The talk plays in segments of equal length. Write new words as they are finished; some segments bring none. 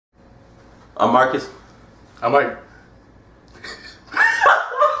I'm Marcus. I'm Mike.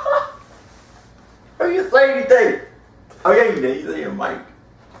 Oh, you say anything? Oh yeah, you did. You say you're Mike.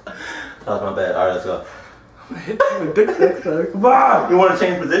 That was my bad. All right, let's go. Hit you with dick next time. Come on. You want to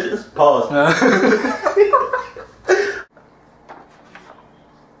change positions? Pause.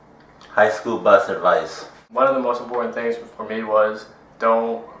 High school bus advice. One of the most important things for me was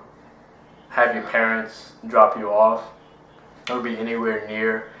don't have your parents drop you off or be anywhere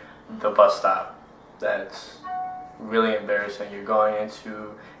near the bus stop. That's really embarrassing. You're going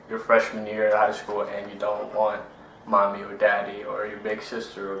into your freshman year at high school and you don't want mommy or daddy or your big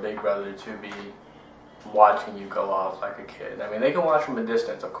sister or big brother to be watching you go off like a kid. I mean, they can watch from a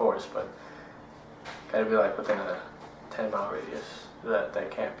distance, of course, but gotta be like within a 10-mile radius that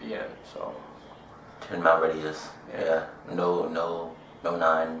can't be in. So 10-mile radius. Yeah. No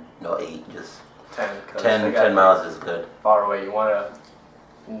 9, no 8. Just 10. 10 miles is good. Far away. You want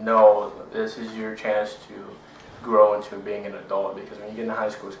to know this is your chance to grow into being an adult, because when you get into high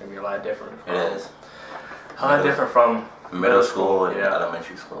school, it's going to be a lot different. It is. A lot different from middle school and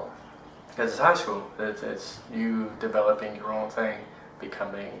elementary school. Because it's high school. It's you developing your own thing,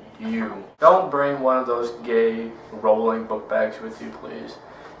 becoming you. Don't bring one of those gay rolling book bags with you, please.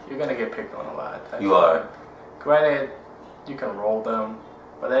 You're going to get picked on a lot. You are. Granted, you can roll them,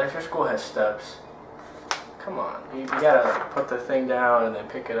 but then if your school has steps, come on. You gotta put the thing down and then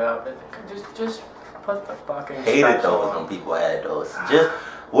pick it up. And just put the fucking Hated those when people had those. Just,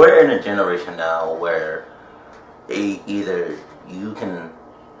 we're in a generation now where either you can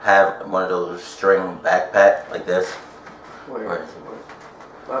have one of those string backpack like this. Where is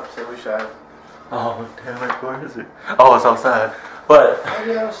it? Oops, I wish I... Oh, damn it, where is it? Oh, it's outside. But... Why is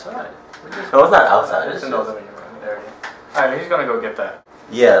it outside? No, it's not outside. It's in the living room area. Alright, he's gonna go get that.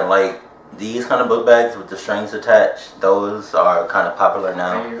 Yeah, like these kind of book bags with the strings attached, those are kind of popular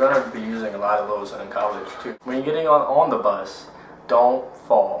now. And you're gonna be using a lot of those in college too. When you're getting on the bus, don't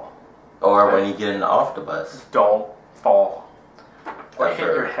fall. Or when you're getting off the bus. Don't fall. Or hit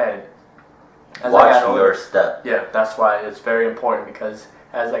your head. Watch your step. Yeah, that's why it's very important, because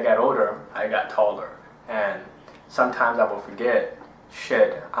as I got older, I got taller. And sometimes I will forget,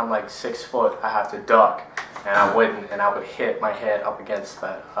 shit, I'm like 6 foot, I have to duck. And I wouldn't, and I would hit my head up against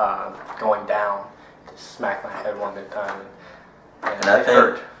that, going down, to smack my head one at a time. And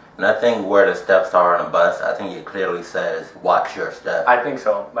I think where the steps are on a bus, I think it clearly says, watch your step. I think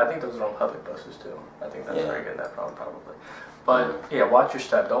so. I think those are on public buses too. I think that's where you get that from, probably. But yeah, watch your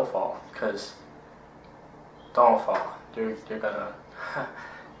step, don't fall, because don't fall. You're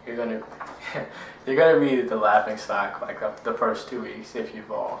gonna you're gonna be the laughing stock like the first 2 weeks if you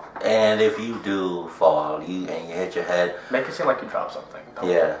fall. And if you do fall, and you hit your head, make it seem like you dropped something.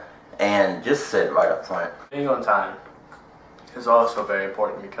 Yeah, and just sit right up front. Being on time is also very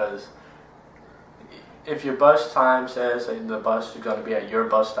important, because if your bus time says that the bus is going to be at your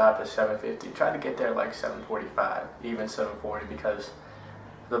bus stop at 7:50, try to get there like 7:45, even 7:40, because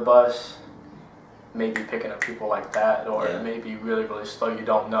the bus may be picking up people like that, or it may be really, really slow. You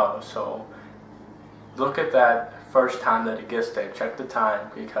don't know. So look at that first time that it gets there. Check the time,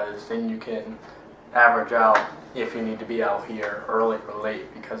 because then you can average out if you need to be out here early or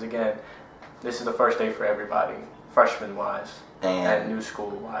late. Because again, this is the first day for everybody, freshman-wise and new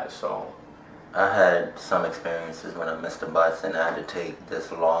school-wise. So I had some experiences when I missed a bus and I had to take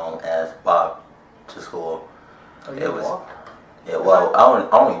this long-ass bop to school. Oh, you walk? Yeah, well, I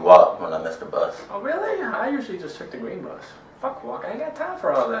only walked when I missed the bus. Oh, really? I usually just took the green bus. Fuck walk. I ain't got time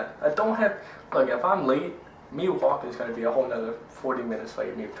for all that. I don't have... Look, if I'm late, me walking is going to be a whole nother 40 minutes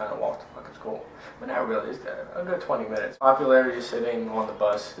late, me trying to walk to fucking school. But not really. It's a good 20 minutes. Popularity sitting on the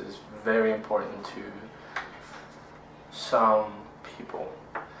bus is very important to some people.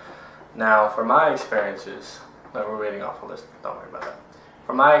 Now, for my experiences... No, we're reading off a list. Don't worry about that.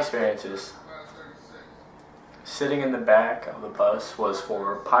 For my experiences... Sitting in the back of the bus was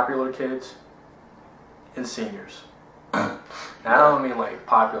for popular kids and seniors. Now, I don't mean like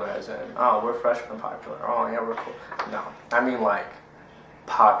popular as in, oh, we're freshmen popular. Oh, yeah, we're cool. No, I mean like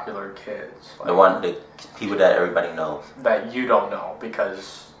popular kids. Like the people that everybody knows. That you don't know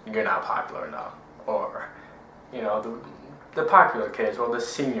because you're not popular enough. Or, you know, the popular kids or the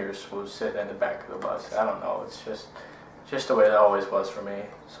seniors will sit in the back of the bus. I don't know. It's just the way it always was for me.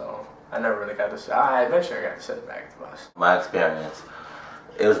 So I never really got to sit. I eventually got to sit in the back of the bus. My experience,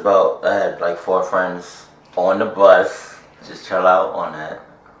 it was about, I had like 4 friends on the bus, just chill out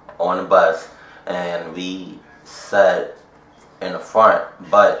on the bus, and we sat in the front,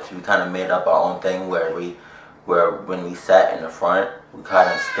 but we kind of made up our own thing where when we sat in the front, we kind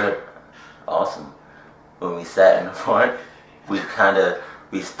of stood, awesome. When we sat in the front, we kind of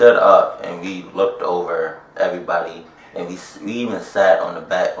we stood up and we looked over everybody, and we even sat on the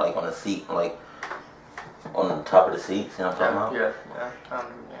back, like on the seat, like on the top of the seats. You know what I'm talking about?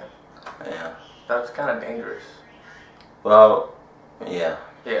 Yeah. That's kind of dangerous. Well, yeah.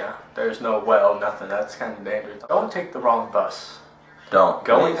 Yeah, there's no nothing. That's kind of dangerous. Don't take the wrong bus. Don't.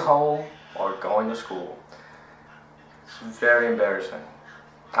 Going please. home or going to school. It's very embarrassing.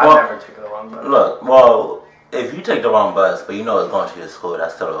 I've never taken the wrong bus. Look, well, if you take the wrong bus, but you know it's going to your school,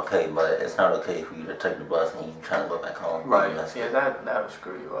 that's still okay. But it's not okay for you to take the bus and you're trying to go back home. Right. Yeah, that would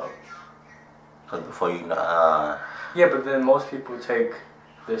screw you up. Because before you know... Yeah, but then most people take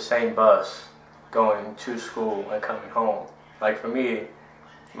the same bus going to school and coming home. Like for me,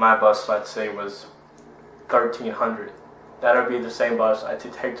 my bus, let's say, was 1300. That would be the same bus I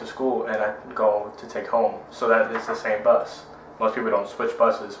take to school and I go to take home. So that is the same bus. Most people don't switch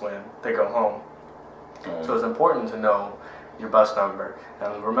buses when they go home. So it's important to know your bus number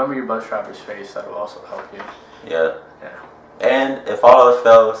and remember your bus driver's face. That will also help you. Yeah. Yeah. And if all else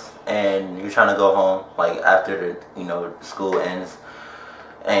fails and you're trying to go home, like after the school ends,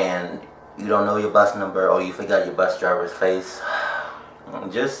 and you don't know your bus number or you forgot your bus driver's face,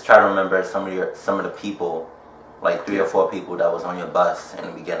 just try to remember some of the people, like 3 or 4 people that was on your bus in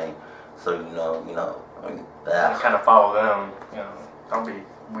the beginning, so And kind of follow them. Don't be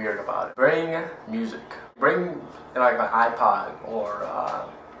weird about it. Bring music. Bring like an iPod or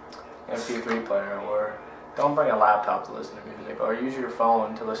MP3 player, or don't bring a laptop to listen to music, or use your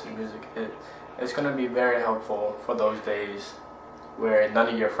phone to listen to music. It's going to be very helpful for those days where none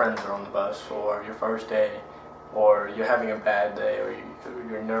of your friends are on the bus, or your first day, or you're having a bad day, or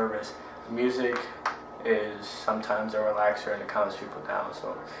you're nervous. Music is sometimes a relaxer and it calms people down,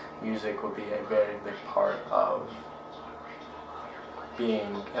 so music will be a very big part of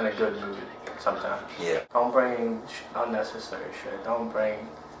being in a good mood sometimes. Yeah. Don't bring unnecessary shit. Don't bring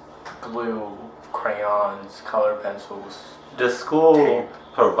glue, crayons, color pencils. The school tape,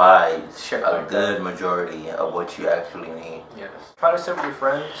 provides shit a like good that. majority of what you actually need. Yes. Try to sit with your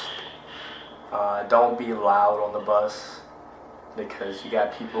friends. Don't be loud on the bus, because you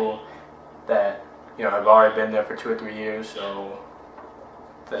got people that have already been there for 2 or 3 years, so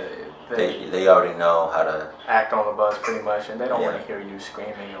They already know how to act on the bus pretty much, and they don't want to hear you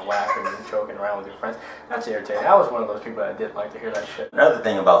screaming or laughing and joking around with your friends. That's irritating. I was one of those people that didn't like to hear that shit. Another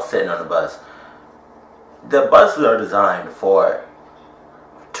thing about sitting on the bus, the buses are designed for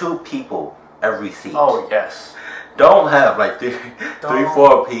 2 people every seat. Oh yes. Don't have like 3,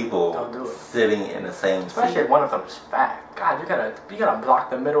 4 people sitting in the same Especially seat. if one of them is fat. God, you gotta block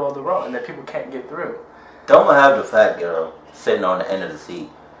the middle of the road, and then people can't get through. Don't have the fat girl sitting on the end of the seat.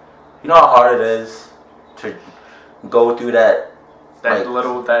 You know how hard it is to go through that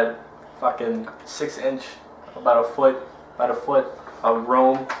fucking 6-inch, about a foot of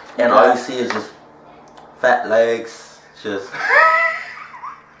room, and all you see is just fat legs. Just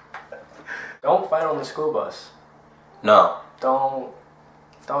don't fight on the school bus. no.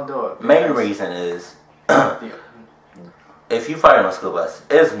 Don't do it. Main reason is if you fight on a school bus,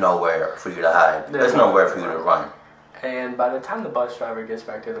 there's nowhere for you to hide. There's nowhere for you to run. And by the time the bus driver gets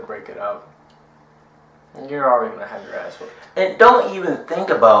back there to break it up, you're already going to have your ass whipped. And don't even think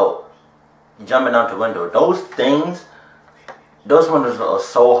about jumping out the window. Those windows are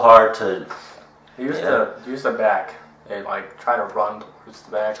so hard to... Use the back and try to run towards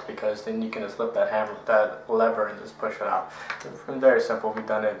the back, because then you can just lift that lever and just push it out. It's very simple. We've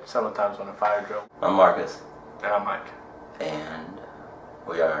done it several times on a fire drill. I'm Marcus. And I'm Mike. And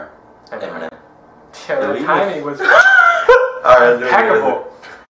we are Eminem. Yeah, the timing was Alright, impeccable.